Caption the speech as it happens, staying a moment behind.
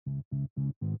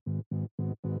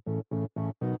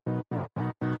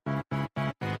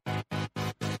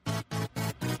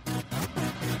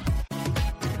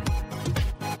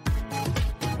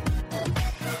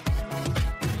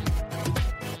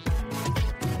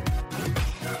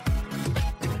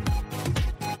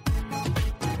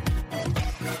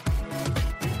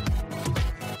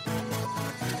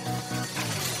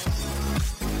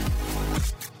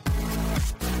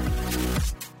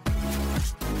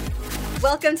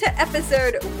Welcome to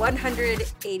episode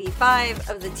 185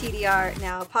 of the TDR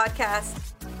Now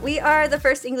podcast. We are the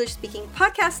first English-speaking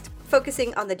podcast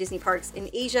focusing on the Disney parks in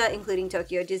Asia, including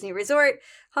Tokyo Disney Resort,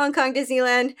 Hong Kong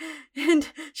Disneyland, and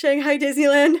Shanghai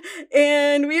Disneyland.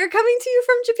 And we are coming to you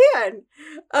from Japan.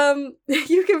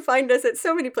 You can find us at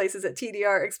so many places at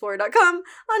tdrexplorer.com,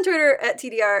 on Twitter at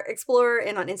tdrexplorer,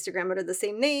 and on Instagram under the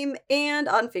same name, and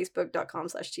on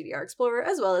facebook.com/tdrexplorer,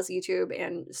 as well as YouTube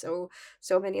and so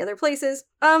many other places.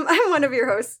 I'm one of your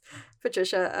hosts,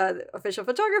 Patricia, the official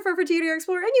photographer for TDR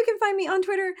Explorer, and you can find me on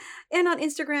Twitter and on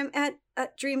Instagram at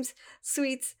Dreams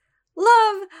Sweets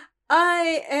Love.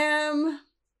 I am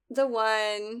the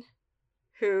one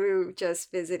who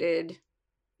just visited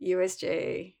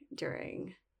USJ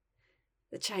during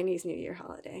the Chinese New Year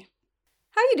holiday.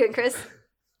 How are you doing, Chris?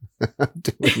 I'm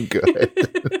doing good.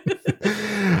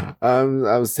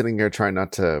 I was sitting here trying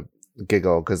not to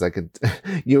giggle because I could.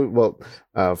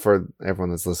 For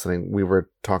everyone that's listening, we were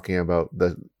talking about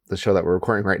the show that we're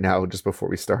recording right now just before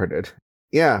we started.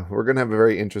 Yeah, we're gonna have a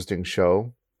very interesting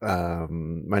show.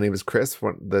 My name is Chris,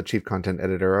 the chief content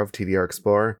editor of TDR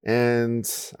Explorer, and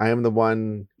I am the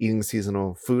one eating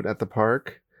seasonal food at the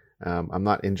park. I'm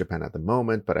not in Japan at the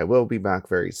moment, but I will be back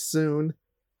very soon.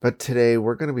 But today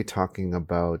we're going to be talking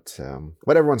about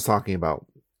what everyone's talking about.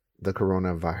 The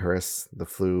coronavirus, the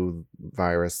flu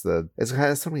virus, it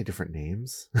has so many different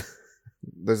names.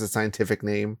 There's a scientific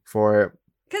name for it.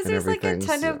 Because there's like a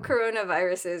ton of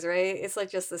coronaviruses, right? It's like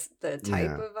just the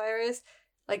type of virus.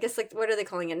 I guess, like, what are they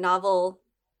calling it? Novel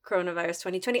coronavirus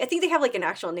 2020. I think they have like an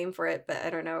actual name for it, but I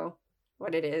don't know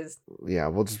what it is. Yeah,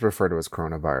 we'll just refer to it as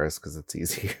coronavirus because it's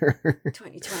easier.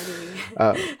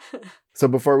 2020. So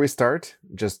before we start,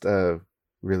 just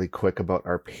really quick about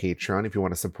our Patreon. If you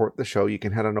want to support the show, you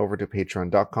can head on over to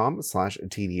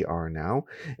patreon.com/TDR now.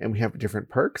 And we have different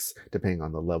perks depending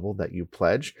on the level that you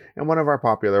pledge. And one of our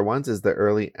popular ones is the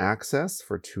early access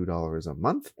for $2 a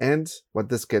month. And what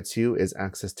this gets you is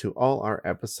access to all our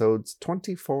episodes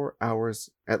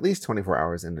at least 24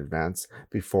 hours in advance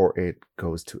before it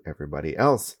goes to everybody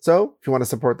else. So if you want to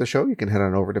support the show, you can head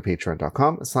on over to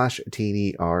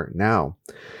patreon.com/TDR now.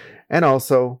 And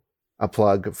also, a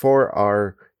plug for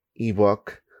our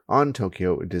ebook on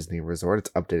Tokyo Disney Resort.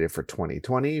 It's updated for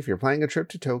 2020. If you're planning a trip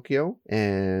to Tokyo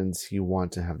and you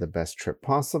want to have the best trip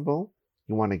possible,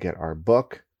 you want to get our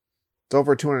book. It's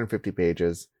over 250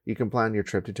 pages. You can plan your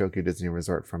trip to Tokyo Disney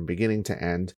Resort from beginning to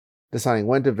end, deciding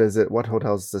when to visit, what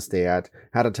hotels to stay at,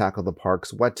 how to tackle the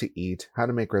parks, what to eat, how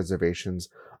to make reservations,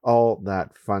 all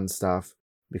that fun stuff.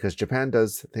 Because Japan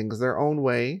does things their own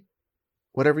way.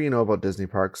 Whatever you know about Disney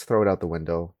parks, throw it out the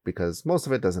window because most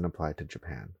of it doesn't apply to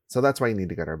Japan. So that's why you need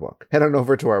to get our book. Head on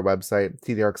over to our website,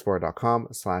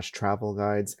 tdrexplorer.com/travel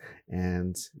guides,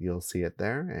 and you'll see it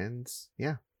there. And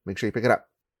yeah, make sure you pick it up.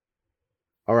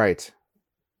 All right.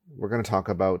 We're going to talk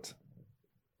about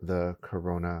the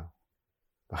coronavirus.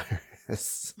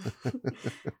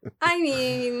 I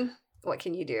mean, what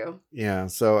can you do? Yeah.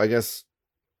 So I guess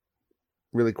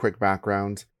really quick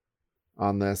background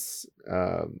on this.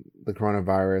 The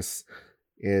coronavirus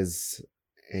is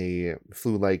a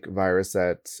flu-like virus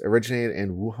that originated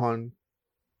in Wuhan,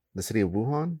 the city of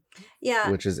Wuhan,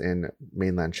 which is in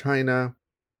mainland China.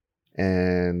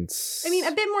 And I mean,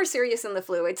 a bit more serious than the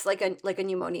flu. It's like a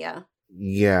pneumonia.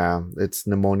 Yeah, it's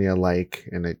pneumonia-like,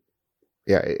 and it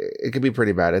could be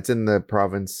pretty bad. It's in the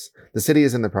province. The city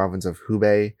is in the province of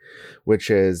Hubei,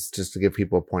 which is, just to give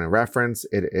people a point of reference,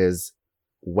 it is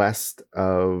west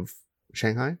of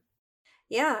Shanghai.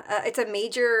 Yeah, it's a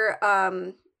major,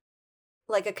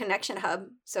 like a connection hub.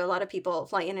 So a lot of people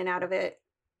fly in and out of it.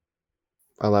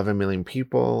 11 million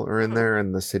people are in there,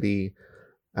 and the city,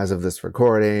 as of this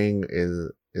recording,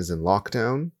 is in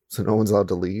lockdown. So no one's allowed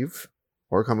to leave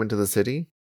or come into the city.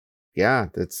 Yeah,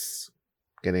 it's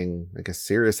getting, I guess,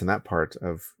 serious in that part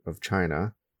of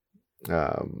China.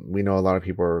 We know a lot of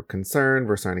people are concerned.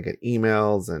 We're starting to get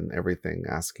emails and everything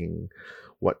asking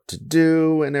what to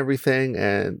do and everything.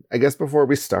 And I guess before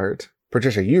we start,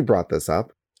 Patricia, you brought this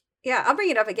up. Yeah, I'll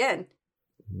bring it up again.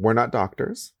 We're not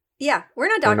doctors. Yeah, we're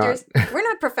not doctors. We're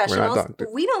not professionals. We're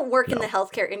not we don't work in the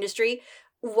healthcare industry.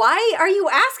 why are you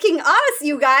asking us,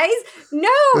 you guys? No,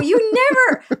 you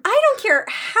never. I don't care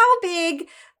how big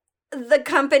the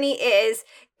company is.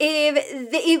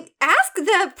 If ask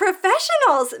the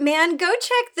professionals, man, go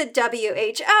check the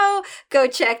WHO, go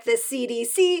check the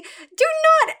CDC. Do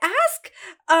not ask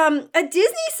a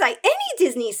Disney site, any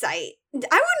Disney site. I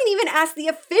wouldn't even ask the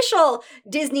official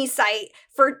Disney site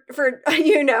for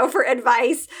for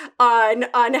advice on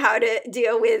how to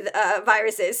deal with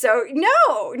viruses. So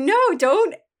no,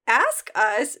 don't ask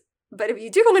us. But if you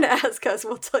do want to ask us,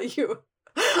 we'll tell you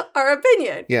our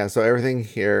opinion. Yeah, so everything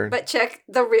here. But check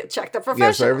the professionals.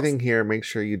 Yeah, so everything here, make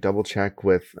sure you double check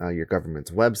with your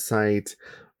government's website.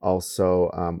 Also,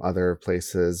 other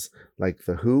places like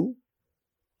the WHO,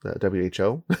 the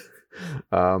WHO.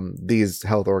 These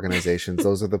health organizations,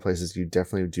 those are the places you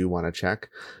definitely do want to check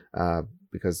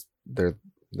because they're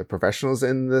the professionals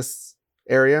in this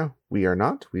area. We are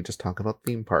not. We just talk about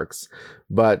theme parks.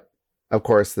 But of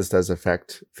course, this does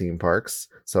affect theme parks.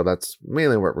 So that's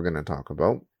mainly what we're going to talk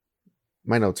about.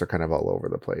 My notes are kind of all over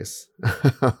the place.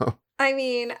 I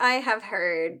mean, I have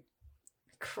heard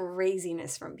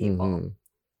craziness from people. Mm-hmm.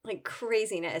 Like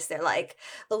craziness. They're like,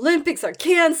 Olympics are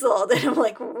canceled. And I'm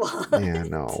like, what? Yeah,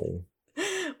 no.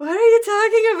 What are you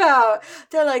talking about?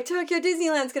 They're like, Tokyo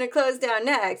Disneyland's going to close down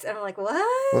next. And I'm like, what?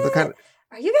 Well,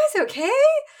 are you guys okay?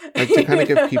 Like to kind of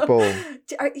give people...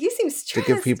 you seem stressed.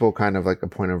 To give people kind of like a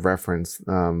point of reference,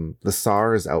 the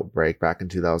SARS outbreak back in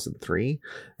 2003,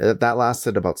 that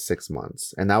lasted about 6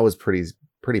 months. And that was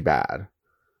pretty bad.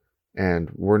 And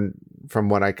from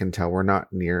what I can tell, we're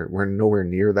nowhere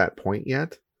near that point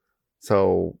yet.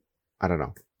 So I don't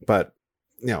know. But,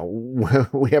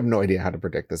 we have no idea how to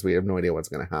predict this. We have no idea what's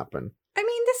going to happen. I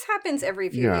mean, this happens every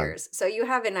few years. So you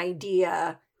have an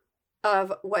idea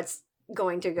of what's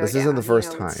going to go down. This isn't the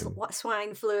first time.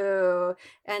 Swine flu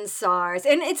and SARS.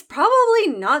 And it's probably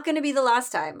not going to be the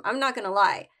last time. I'm not going to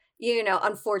lie,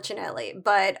 unfortunately.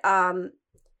 But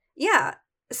yeah.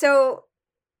 So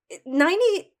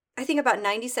I think about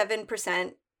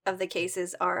 97% of the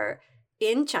cases are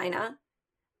in China.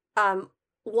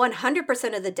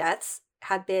 100% of the deaths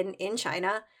have been in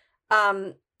China.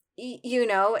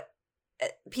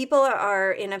 People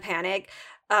are in a panic.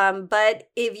 But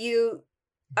if you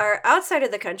are outside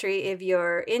of the country, if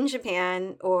you're in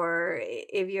Japan or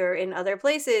if you're in other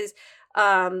places,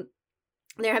 there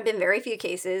have been very few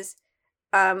cases.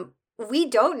 We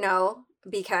don't know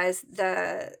because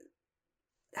the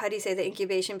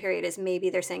incubation period is maybe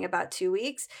they're saying about 2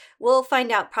 weeks. We'll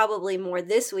find out probably more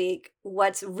this week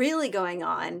what's really going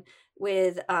on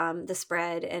with the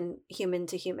spread and human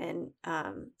to human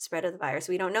spread of the virus.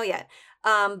 We don't know yet.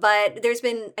 But there's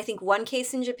been, I think, 1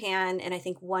 case in Japan and I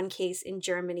think 1 case in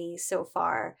Germany so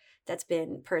far that's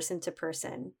been person to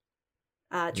person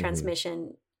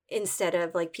transmission instead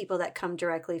of like people that come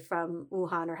directly from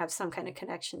Wuhan or have some kind of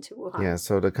connection to Wuhan. Yeah,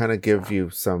 so to kind of give you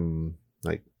some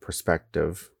like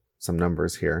perspective, some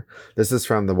numbers here. This is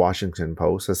from the Washington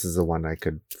Post. This is the one I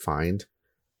could find.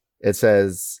 It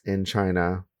says in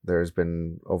China, there's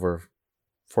been over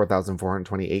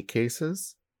 4,428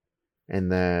 cases.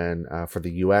 And then for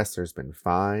the US, there's been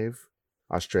 5.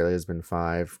 Australia's been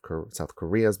 5. South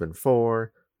Korea's been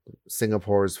 4.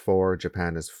 Singapore's 4.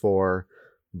 Japan is 4.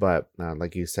 But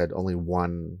like you said, only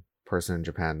 1 person in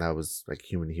Japan, that was like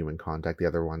human-to-human contact. The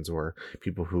other ones were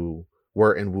people who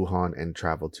were in Wuhan and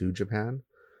traveled to Japan.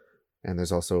 And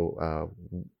there's also...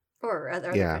 or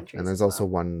other countries. And there's also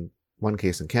one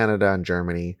case in Canada and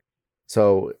Germany.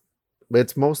 So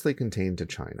it's mostly contained to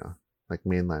China, like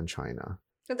mainland China.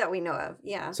 That we know of,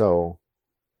 yeah. So,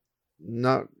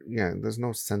 there's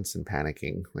no sense in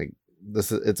panicking. Like,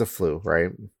 it's a flu,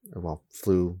 right? Well,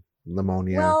 flu,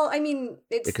 pneumonia. Well, I mean,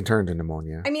 it can turn to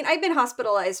pneumonia. I mean, I've been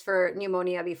hospitalized for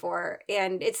pneumonia before,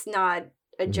 and it's not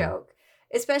a joke.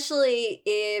 Especially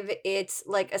if it's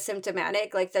like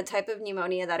asymptomatic, like the type of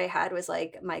pneumonia that I had was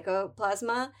like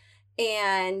mycoplasma.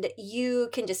 And you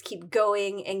can just keep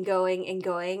going and going and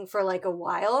going for like a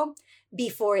while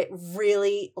before it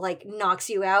really like knocks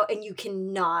you out and you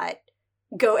cannot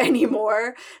go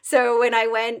anymore. So when I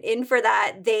went in for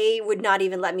that, they would not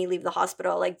even let me leave the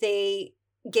hospital. Like they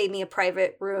gave me a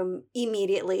private room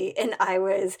immediately and I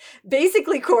was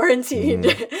basically quarantined.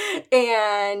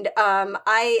 And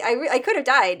I could have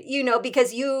died,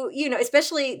 because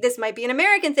especially this might be an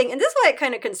American thing. And this is why it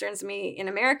kind of concerns me in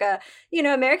America.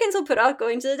 Americans will put off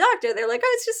going to the doctor. They're like,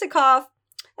 oh, it's just a cough.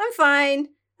 I'm fine.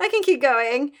 I can keep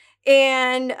going.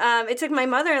 And it took my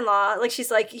mother-in-law, like,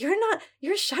 she's like,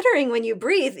 you're shuddering when you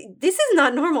breathe. This is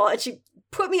not normal. And she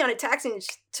put me on a taxi and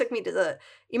she took me to the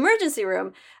emergency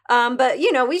room. But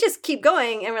we just keep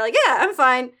going and we're like, yeah, I'm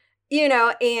fine.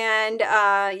 And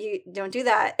you don't do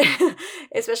that,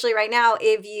 especially right now.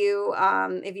 If you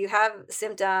have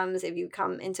symptoms, if you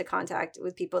come into contact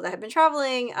with people that have been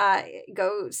traveling,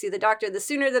 go see the doctor. The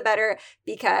sooner the better,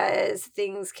 because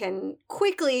things can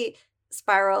quickly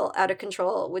spiral out of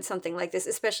control with something like this,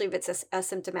 especially if it's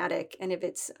asymptomatic, and if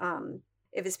it's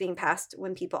being passed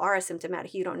when people are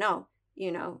asymptomatic. You don't know.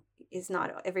 It's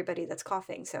not everybody that's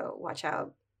coughing, so watch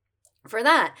out for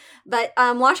that. But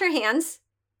wash your hands.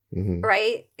 Mm-hmm.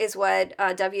 Right, is what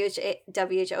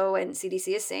WHO and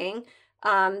CDC is saying.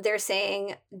 They're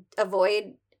saying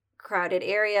avoid crowded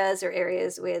areas or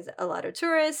areas with a lot of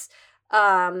tourists.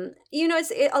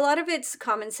 It's a lot of it's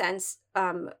common sense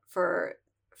for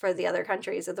the other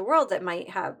countries of the world that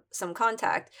might have some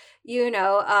contact.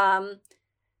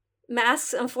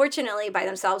 Masks, unfortunately, by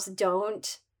themselves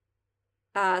don't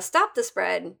stop the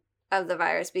spread of the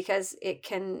virus, because it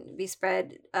can be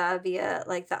spread via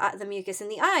like the mucus in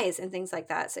the eyes and things like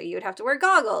that. So you would have to wear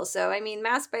goggles. So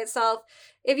mask by itself,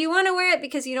 if you want to wear it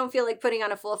because you don't feel like putting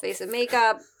on a full face of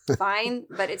makeup, fine,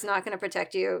 but it's not going to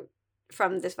protect you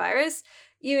from this virus.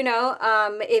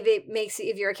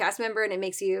 If you're a cast member and it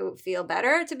makes you feel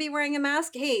better to be wearing a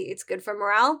mask, hey, it's good for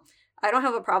morale. I don't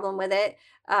have a problem with it.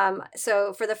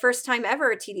 So for the first time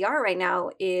ever, TDR right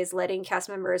now is letting cast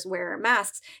members wear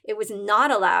masks. It was not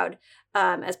allowed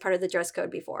as part of the dress code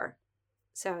before.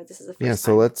 So this is the first time.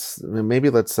 So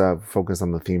let's focus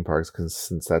on the theme parks, because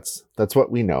since that's what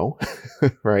we know,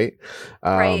 right?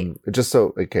 Right.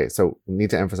 So we need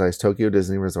to emphasize Tokyo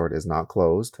Disney Resort is not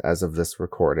closed as of this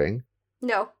recording.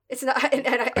 No, it's not.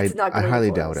 It's not. I highly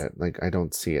doubt it. I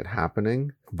don't see it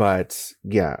happening. But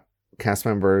yeah. Cast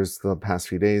members the past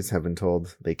few days have been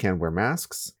told they can wear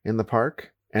masks in the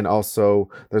park, and also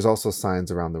there's also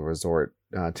signs around the resort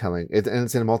telling it, and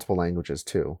it's in multiple languages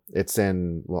too. It's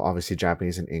in, well, obviously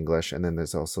Japanese and English, and then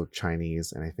there's also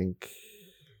Chinese, and I think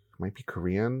it might be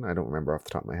Korean. I don't remember off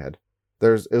the top of my head.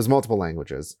 It was multiple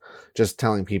languages, just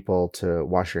telling people to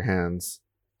wash your hands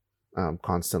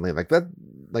constantly.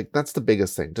 That's the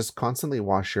biggest thing. Just constantly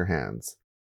wash your hands.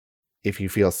 If you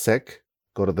feel sick,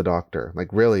 go to the doctor.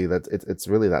 Really, it's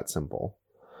really that simple.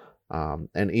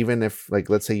 And even if,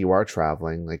 let's say you are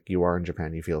traveling, you are in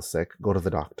Japan, you feel sick, go to the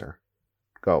doctor.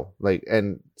 Go.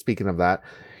 And speaking of that,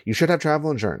 you should have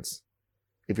travel insurance.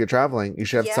 If you're traveling, you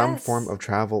should have some form of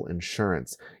travel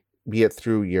insurance, be it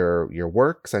through your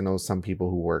work. Because I know some people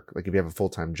who work, if you have a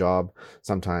full-time job,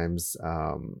 sometimes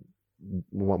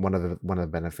one of the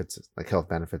benefits, health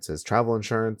benefits, is travel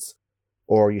insurance.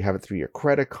 Or you have it through your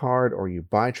credit card, or you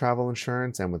buy travel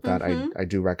insurance. And with that, I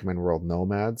do recommend World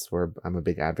Nomads, where I'm a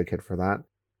big advocate for that.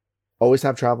 Always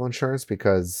have travel insurance,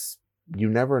 because you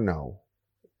never know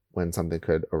when something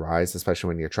could arise, especially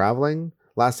when you're traveling.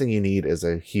 Last thing you need is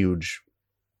a huge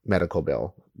medical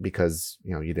bill, because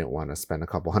you didn't want to spend a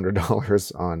couple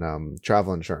 $100 on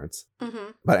travel insurance.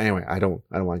 Mm-hmm. But anyway, I don't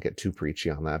want to get too preachy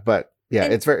on that. But yeah,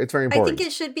 it's very important. I think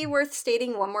it should be worth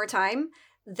stating one more time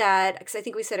that, because I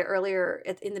think we said it earlier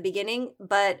in the beginning,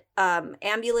 but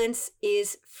ambulance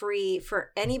is free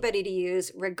for anybody to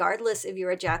use, regardless if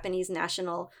you're a Japanese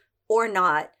national or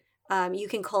not. You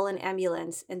can call an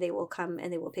ambulance and they will come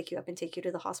and they will pick you up and take you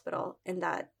to the hospital, and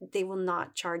that they will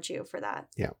not charge you for that.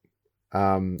 Yeah.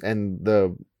 And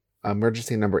the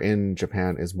emergency number in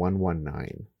Japan is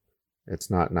 119. It's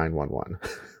not 911.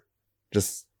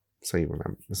 Just so you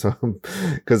remember. So,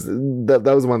 because that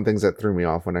was one of the things that threw me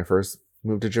off when I first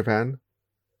moved to Japan.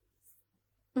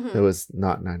 Mm-hmm. It was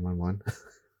not 911.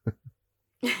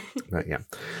 But yeah.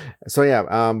 So yeah,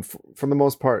 for the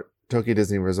most part, Tokyo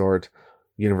Disney Resort,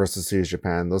 Universal Studios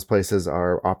Japan, those places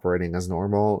are operating as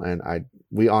normal, and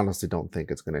we honestly don't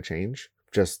think it's going to change.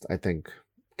 Just, I think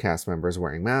cast members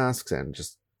wearing masks and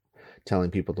just telling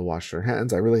people to wash their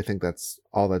hands. I really think that's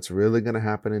all that's really going to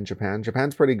happen in Japan.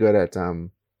 Japan's pretty good at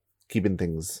keeping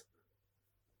things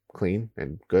clean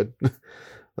and good.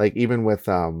 Even with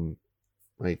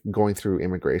going through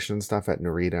immigration stuff at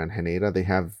Narita and Haneda, they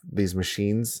have these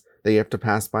machines that you have to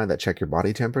pass by that check your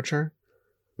body temperature.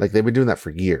 They've been doing that for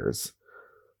years.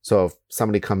 So if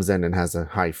somebody comes in and has a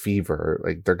high fever,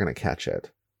 they're going to catch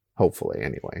it. Hopefully,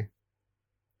 anyway.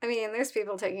 I mean, there's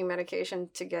people taking medication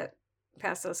to get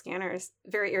past those scanners.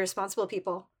 Very irresponsible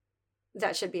people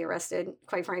that should be arrested,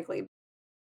 quite frankly.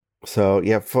 So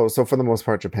yeah, so for the most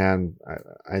part, Japan,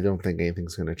 I don't think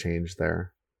anything's going to change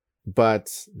there.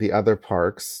 But the other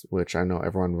parks, which I know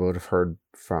everyone would have heard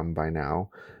from by now,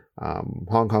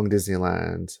 Hong Kong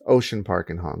Disneyland, Ocean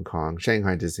Park in Hong Kong,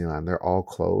 Shanghai Disneyland, they're all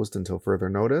closed until further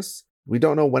notice. We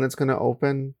don't know when it's going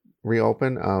to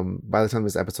reopen. By the time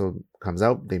this episode comes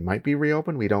out, they might be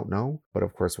reopened. We don't know. But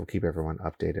of course, we'll keep everyone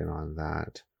updated on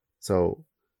that. So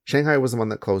Shanghai was the one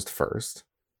that closed first,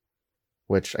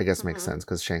 which I guess makes Mm-hmm. sense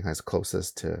because Shanghai's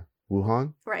closest to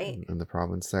Wuhan Right. in the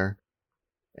province there.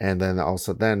 And then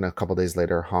then a couple days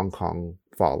later, Hong Kong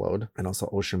followed, and also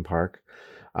Ocean Park.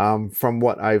 From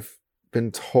what I've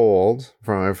been told,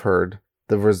 from what I've heard,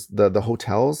 the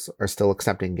hotels are still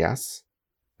accepting guests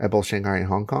at both Shanghai and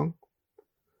Hong Kong.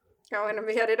 I want to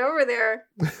be headed over there.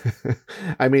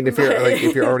 I mean, if you're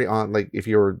But- already on, like if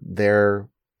you're there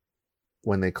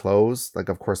when they close, like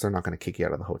of course they're not going to kick you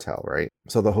out of the hotel, right?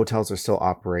 So the hotels are still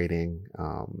operating.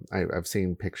 I've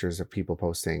seen pictures of people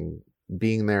posting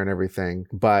being there and everything.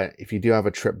 But if you do have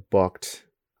a trip booked,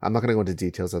 I'm not going to go into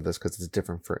details of this because it's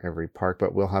different for every park,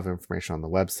 but we'll have information on the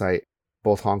website.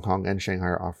 Both Hong Kong and Shanghai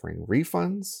are offering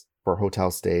refunds for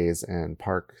hotel stays and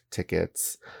park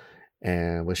tickets.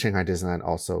 And with Shanghai Disneyland,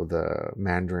 also the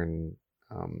Mandarin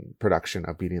production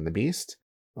of Beauty and the Beast.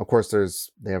 Of course,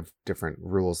 they have different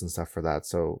rules and stuff for that.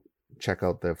 So check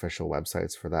out the official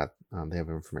websites for that. They have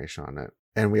information on it.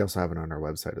 And we also have it on our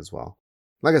website as well.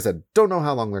 Like I said, don't know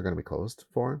how long they're going to be closed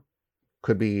for.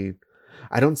 Could be,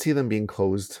 I don't see them being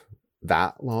closed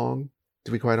that long,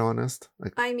 to be quite honest.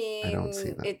 Like, I mean, I don't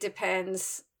see that. it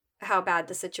depends how bad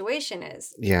the situation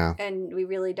is. Yeah. And we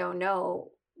really don't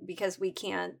know because we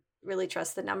can't really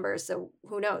trust the numbers. So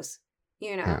who knows?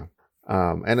 You know?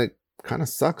 Yeah. And it kind of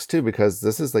sucks too because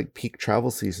this is like peak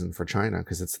travel season for China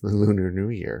because it's the Lunar New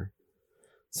Year.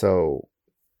 So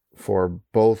for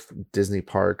both Disney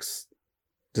parks,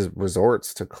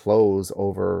 resorts to close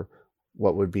over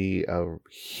what would be a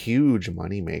huge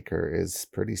moneymaker is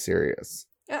pretty serious.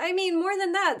 I mean, more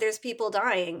than that, there's people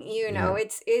dying. You know, Yeah.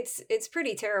 it's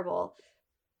pretty terrible.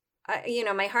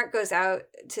 My heart goes out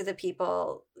to the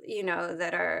people,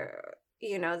 that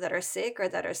are sick or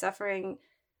that are suffering,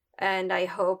 and I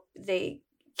hope they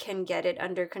can get it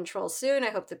under control soon. I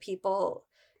hope the people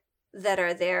that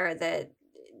are there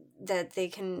that they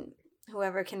can,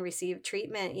 whoever can receive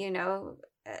treatment,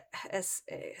 as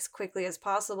quickly as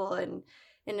possible and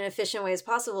in an efficient way as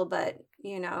possible. But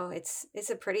it's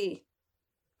a pretty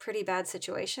bad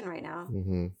situation right now.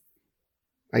 Mm-hmm.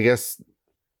 I guess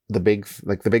the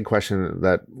big question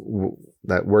that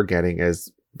we're getting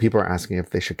is people are asking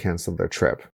if they should cancel their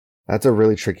trip. That's a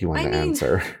really tricky one to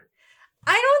answer.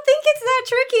 I don't think it's that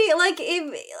tricky.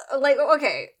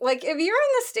 If you're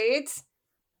in the States,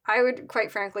 I would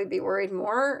quite frankly be worried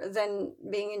more than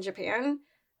being in Japan.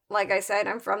 Like I said,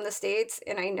 I'm from the States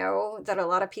and I know that a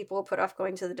lot of people put off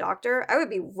going to the doctor. I would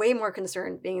be way more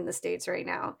concerned being in the States right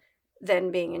now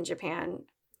than being in Japan.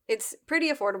 It's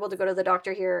pretty affordable to go to the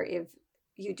doctor here if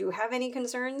you do have any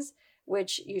concerns,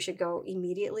 which you should go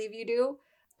immediately if you do.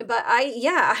 But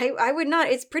I would not.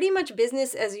 It's pretty much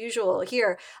business as usual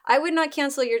here. I would not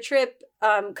cancel your trip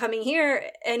coming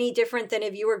here any different than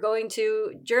if you were going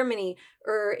to Germany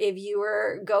or if you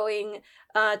were going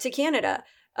to Canada,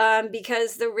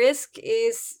 because the risk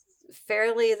is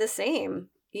fairly the same,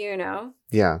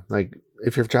 Yeah, like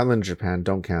if you're traveling to Japan,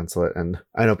 don't cancel it. And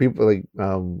I know people like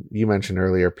you mentioned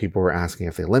earlier, people were asking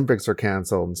if the Olympics are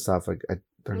canceled and stuff. Like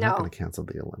they're not going to cancel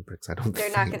the Olympics. I don't.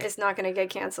 They're not going. It's not going to get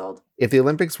canceled. If the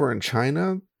Olympics were in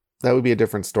China, that would be a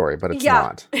different story. But it's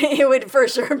not. It would for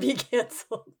sure be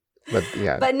canceled. But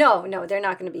yeah. But no, they're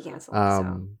not going to be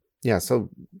canceled. Yeah. So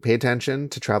pay attention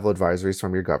to travel advisories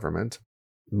from your government.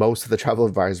 Most of the travel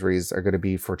advisories are going to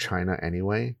be for China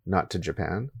anyway, not to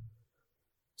Japan.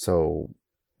 So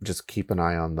just keep an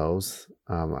eye on those.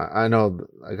 I know,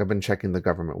 like I've been checking the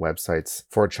government websites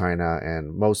for China,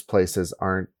 and most places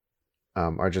are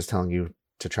just telling you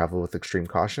to travel with extreme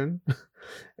caution.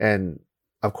 And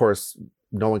of course,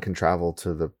 no one can travel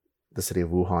to the city of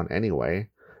Wuhan anyway.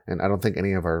 And I don't think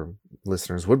any of our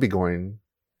listeners would be going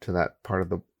to that part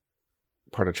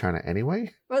of China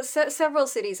anyway. Well, several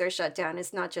cities are shut down.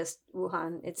 It's not just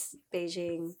Wuhan. It's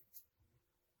Beijing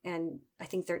and I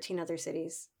think 13 other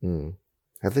cities.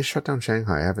 Have they shut down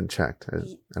Shanghai? I haven't checked.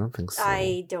 I don't think so.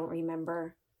 I don't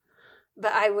remember.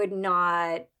 But I would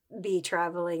not be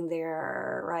traveling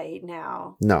there right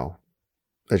now. No.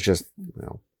 It's just,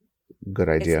 good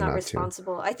idea it's not not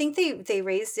responsible. I think they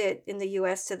raised it in the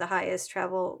US to the highest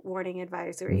travel warning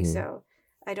advisory. Mm-hmm. So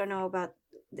I don't know about,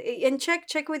 and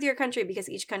check with your country because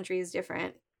each country is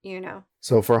different.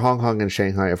 So for Hong Kong and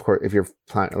Shanghai, of course, if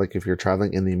you're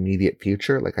traveling in the immediate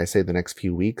future, like I say, the next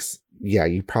few weeks, yeah,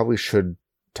 you probably should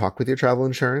talk with your travel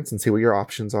insurance and see what your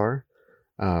options are.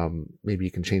 Maybe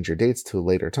you can change your dates to a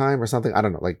later time or something. I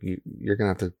don't know. Like you're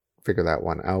gonna have to figure that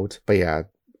one out. But yeah,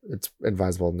 it's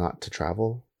advisable not to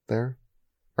travel there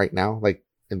right now, like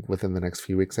within the next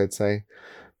few weeks, I'd say.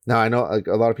 Now I know like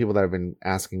a lot of people that have been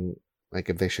asking like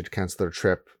if they should cancel their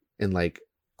trip in like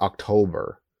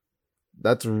October.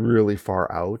 that's really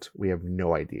far out. We have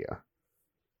no idea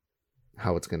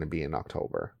how it's going to be in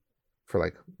October for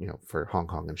like, for Hong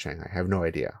Kong and Shanghai. I have no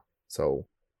idea. So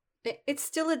it's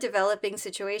still a developing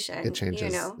situation. It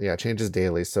changes. You know? Yeah, it changes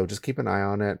daily. So just keep an eye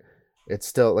on it. It's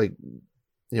still like,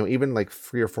 even like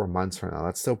 3 or 4 months from now,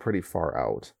 that's still pretty far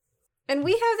out. And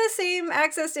we have the same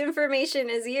access to information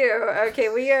as you. Okay,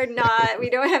 we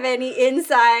don't have any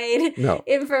inside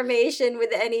information with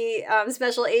any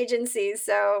special agencies.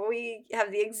 So we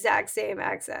have the exact same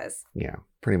access. Yeah,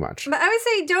 pretty much. But I would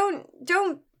say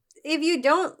don't if you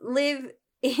don't live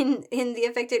in the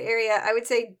affected area, I would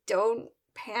say don't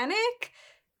panic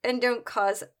and don't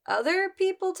cause other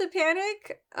people to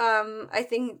panic. I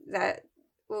think that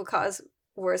will cause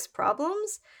worse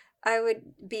problems. I would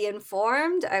be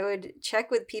informed. I would check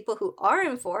with people who are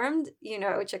informed,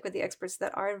 I would check with the experts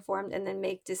that are informed and then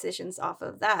make decisions off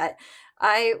of that.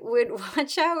 I would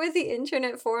watch out with the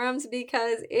internet forums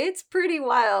because it's pretty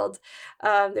wild.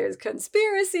 There's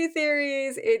conspiracy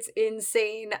theories. It's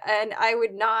insane. And I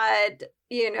would not,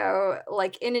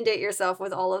 like inundate yourself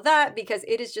with all of that because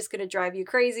it is just going to drive you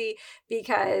crazy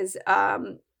because,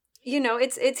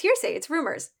 it's hearsay, it's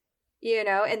rumors,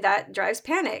 and that drives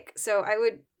panic. So I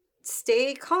would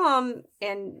stay calm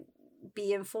and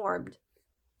be informed.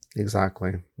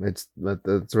 Exactly.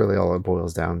 That's really all it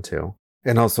boils down to.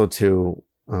 And also too,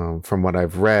 from what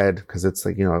I've read, because it's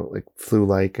like, like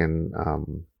flu-like and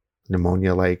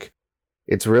pneumonia-like,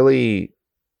 it's really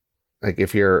like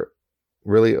if you're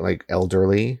really like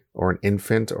elderly or an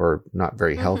infant or not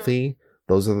very healthy,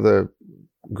 those are the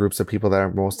groups of people that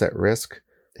are most at risk.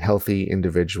 Healthy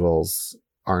individuals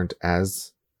aren't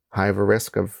as high of a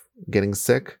risk of getting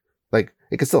sick. Like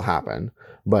it can still happen,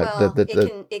 but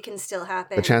it can still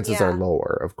happen. The chances are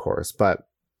lower, of course. But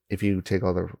if you take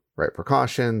all the right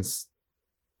precautions,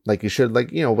 like you should,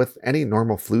 like, with any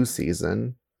normal flu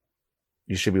season,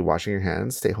 you should be washing your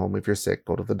hands, stay home if you're sick,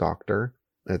 go to the doctor.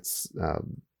 It's,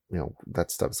 that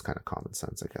stuff's kind of common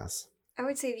sense, I guess. I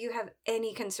would say if you have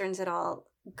any concerns at all,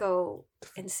 go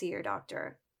and see your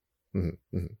doctor.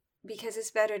 Because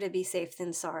it's better to be safe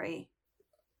than sorry.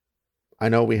 I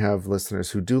know we have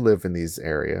listeners who do live in these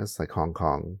areas like Hong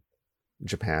Kong,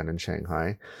 Japan, and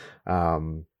Shanghai.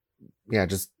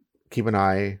 Just keep an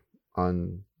eye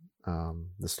on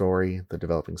the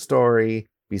developing story.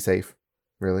 Be safe.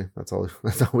 Really, that's all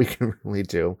we can really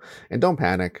do. And don't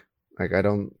panic. Like I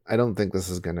don't think this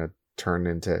is gonna turn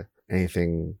into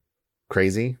anything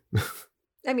crazy.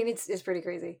 I mean, it's pretty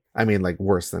crazy. I mean, like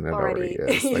worse than it already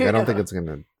is. Like I don't think it's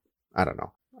gonna. I don't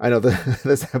know. I know that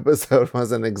this episode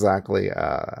wasn't exactly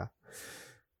a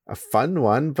fun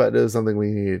one, but it was something we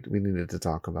needed to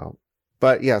talk about.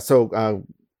 But yeah, so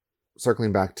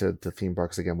circling back to theme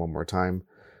parks again one more time.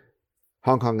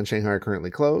 Hong Kong and Shanghai are currently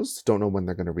closed. Don't know when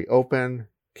they're going to reopen.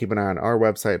 Keep an eye on our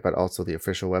website, but also the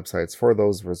official websites for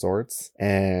those resorts.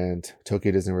 And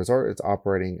Tokyo Disney Resort is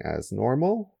operating as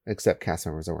normal, except cast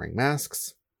members are wearing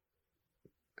masks.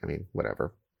 I mean,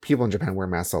 whatever. People in Japan wear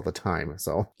masks all the time,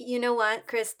 so. You know what,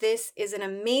 Chris? This is an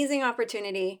amazing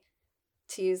opportunity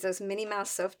to use those Minnie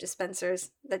Mouse soap dispensers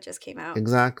that just came out.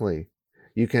 Exactly.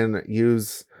 You can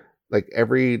use, like,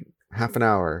 every half an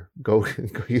hour, go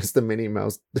use the Minnie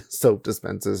Mouse soap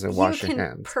dispensers and wash your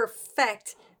hands. You can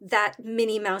perfect that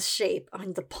Minnie Mouse shape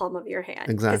on the palm of your hand.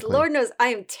 Exactly. Because Lord knows I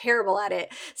am terrible at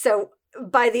it. So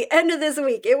by the end of this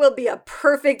week, it will be a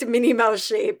perfect Minnie Mouse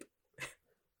shape.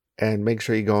 And make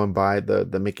sure you go and buy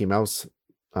the Mickey Mouse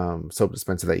soap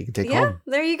dispenser that you can take home. Yeah,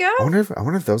 there you go. I wonder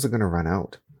if those are going to run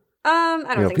out. I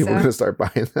don't think people so. are going to start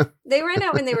buying them. They ran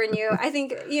out when they were new. I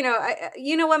think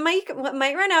what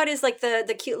might run out is like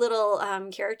the cute little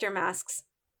character masks.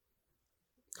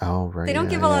 Oh right. They don't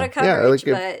give a lot of coverage,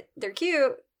 but they're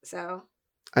cute. So.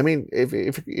 I mean, if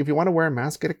you want to wear a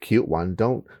mask, get a cute one.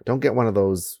 Don't get one of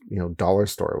those dollar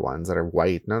store ones that are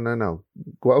white. No.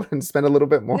 Go out and spend a little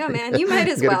bit more. No, man, you might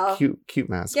as well get a cute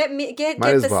mask. Get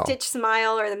the Stitch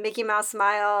smile or the Mickey Mouse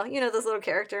smile. Those little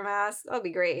character masks. That'll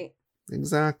be great.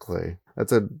 Exactly.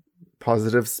 That's a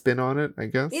positive spin on it, I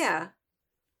guess. Yeah.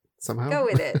 Somehow. Go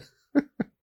with it.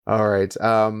 All right.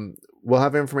 We'll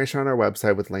have information on our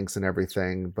website with links and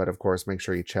everything, but of course, make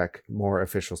sure you check more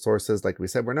official sources. Like we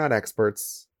said, we're not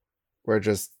experts. We're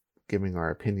just giving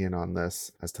our opinion on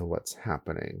this as to what's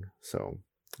happening. So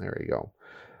there you go.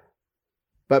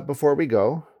 But before we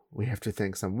go, we have to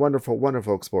thank some wonderful,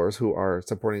 wonderful explorers who are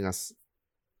supporting us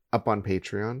up in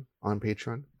Patreon.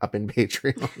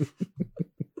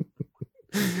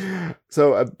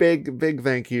 So a big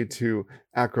thank you to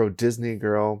Acro Disney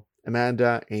Girl,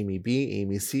 Amanda, Amy B,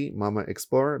 Amy C, Mama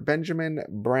Explorer, Benjamin,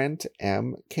 Brent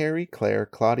M, Carrie, Claire,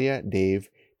 Claudia, Dave,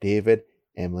 David,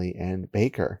 Emily, and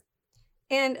Baker.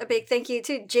 And a big thank you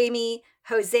to Jamie,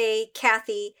 Jose,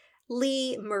 Kathy,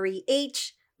 Lee, Marie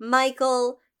H,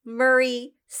 Michael,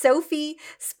 Murray, Sophie,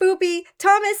 Spoopy,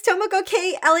 Thomas, Tomoko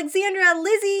K, Alexandra,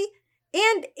 Lizzie,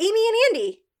 and Amy and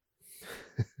Andy.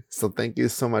 So thank you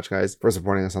so much, guys, for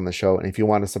supporting us on the show. And if you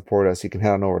want to support us, you can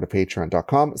head on over to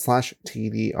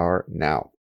patreon.com/TDRnow.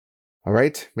 All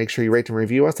right. Make sure you rate and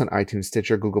review us on iTunes,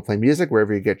 Stitcher, Google Play Music,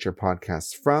 wherever you get your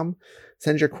podcasts from.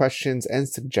 Send your questions and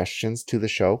suggestions to the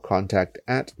show,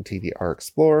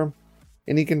 contact@TDRExplorer.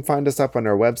 And you can find us up on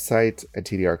our website at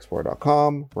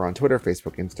tdrexplorer.com. We're on Twitter,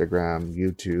 Facebook, Instagram,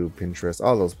 YouTube, Pinterest,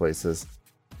 all those places.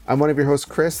 I'm one of your hosts,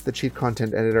 Chris, the chief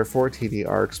content editor for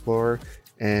TDR Explorer,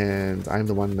 and I'm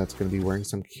the one that's going to be wearing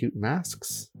some cute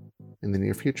masks in the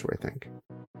near future, I think.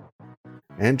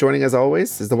 And joining as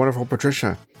always is the wonderful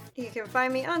Patricia. You can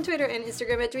find me on Twitter and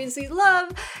Instagram at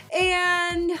DreamSweetLove,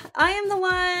 and I am the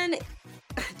one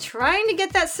trying to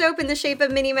get that soap in the shape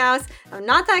of Minnie Mouse. I'm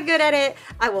not that good at it.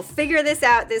 I will figure this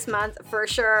out this month for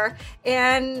sure.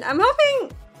 And I'm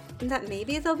hoping that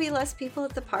maybe there'll be less people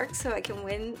at the park so I can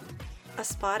win a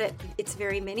spot at It's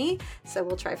Very Mini. So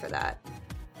we'll try for that.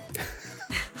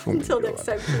 Until next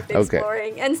time, keep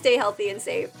exploring and stay healthy and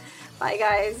safe. Bye,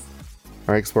 guys.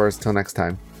 All right, explorers, till next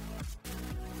time.